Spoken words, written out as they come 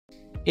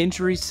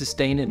Injuries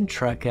sustained in a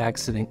truck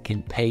accident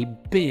can pay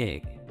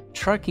big.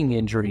 Trucking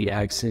injury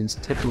accidents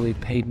typically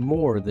pay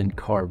more than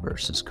car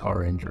versus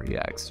car injury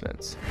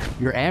accidents.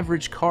 Your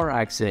average car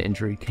accident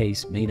injury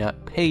case may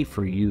not pay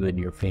for you and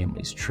your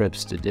family's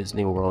trips to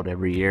Disney World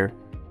every year,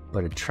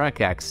 but a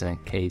truck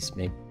accident case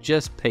may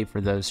just pay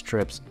for those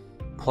trips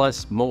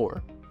plus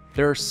more.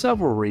 There are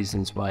several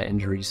reasons why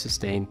injuries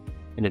sustained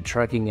in a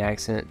trucking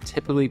accident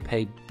typically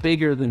pay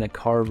bigger than a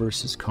car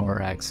versus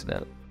car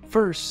accident.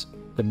 First,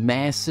 the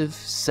massive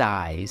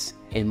size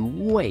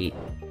and weight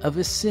of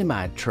a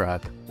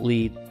semi-truck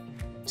lead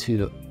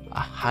to a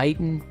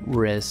heightened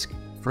risk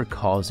for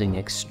causing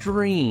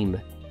extreme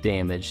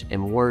damage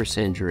and worse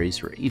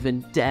injuries or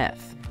even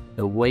death.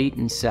 The weight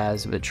and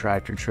size of a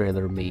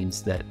tractor-trailer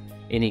means that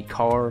any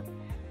car,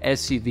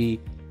 SUV,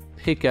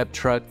 pickup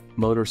truck,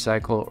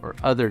 motorcycle, or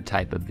other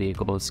type of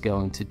vehicle is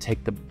going to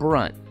take the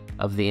brunt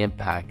of the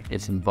impact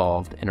if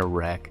involved in a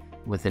wreck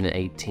with an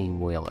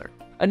 18-wheeler.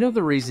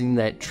 Another reason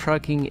that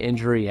trucking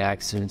injury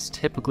accidents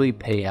typically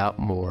pay out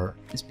more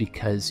is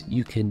because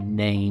you can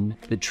name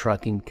the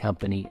trucking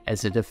company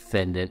as a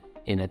defendant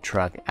in a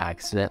truck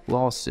accident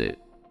lawsuit.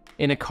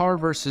 In a car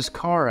versus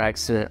car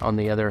accident, on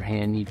the other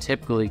hand, you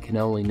typically can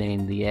only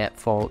name the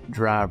at-fault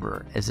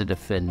driver as a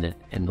defendant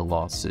in the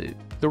lawsuit.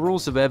 The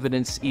rules of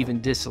evidence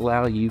even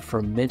disallow you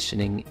from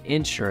mentioning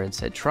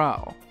insurance at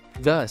trial.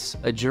 Thus,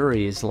 a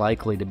jury is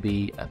likely to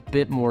be a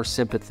bit more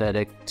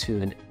sympathetic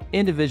to an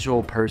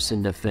individual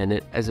person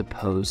defendant as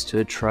opposed to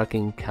a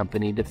trucking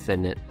company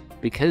defendant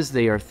because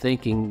they are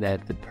thinking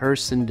that the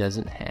person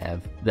doesn't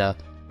have the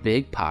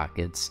big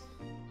pockets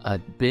a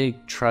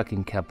big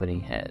trucking company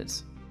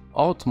has.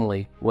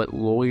 Ultimately, what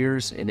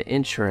lawyers and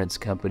insurance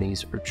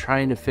companies are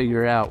trying to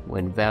figure out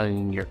when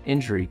valuing your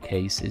injury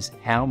case is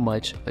how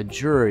much a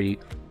jury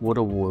would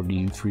award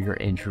you for your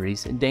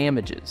injuries and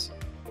damages.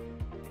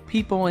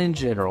 People in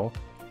general,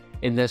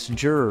 and thus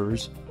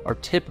jurors, are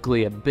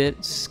typically a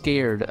bit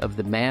scared of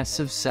the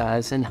massive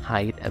size and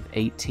height of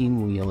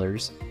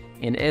 18-wheelers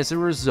and as a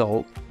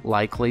result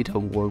likely to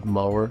award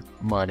more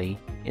money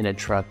in a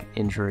truck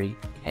injury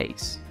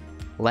case.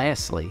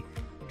 Lastly,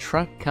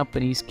 truck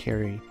companies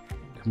carry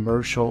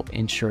commercial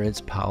insurance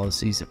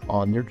policies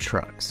on their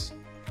trucks.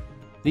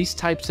 These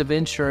types of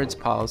insurance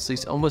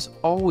policies almost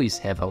always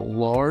have a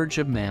large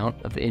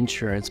amount of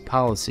insurance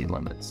policy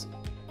limits.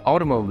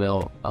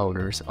 Automobile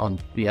owners, on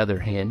the other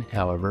hand,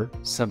 however,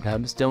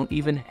 sometimes don't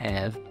even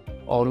have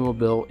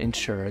automobile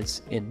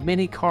insurance, and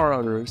many car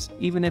owners,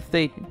 even if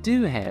they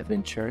do have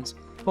insurance,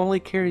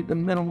 only carry the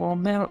minimal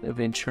amount of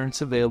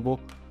insurance available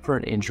for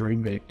an injury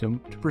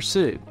victim to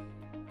pursue.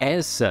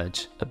 As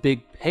such, a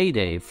big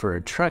payday for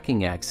a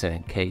trucking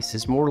accident case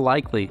is more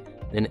likely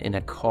than in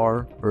a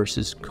car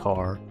versus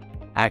car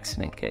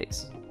accident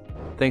case.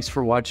 Thanks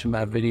for watching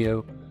my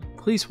video.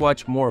 Please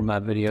watch more of my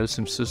videos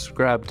and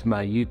subscribe to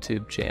my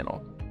YouTube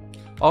channel.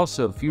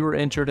 Also, if you were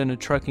injured in a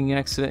trucking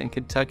accident in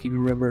Kentucky,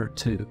 remember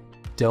to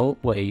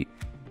don't wait,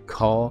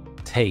 call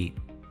Tate.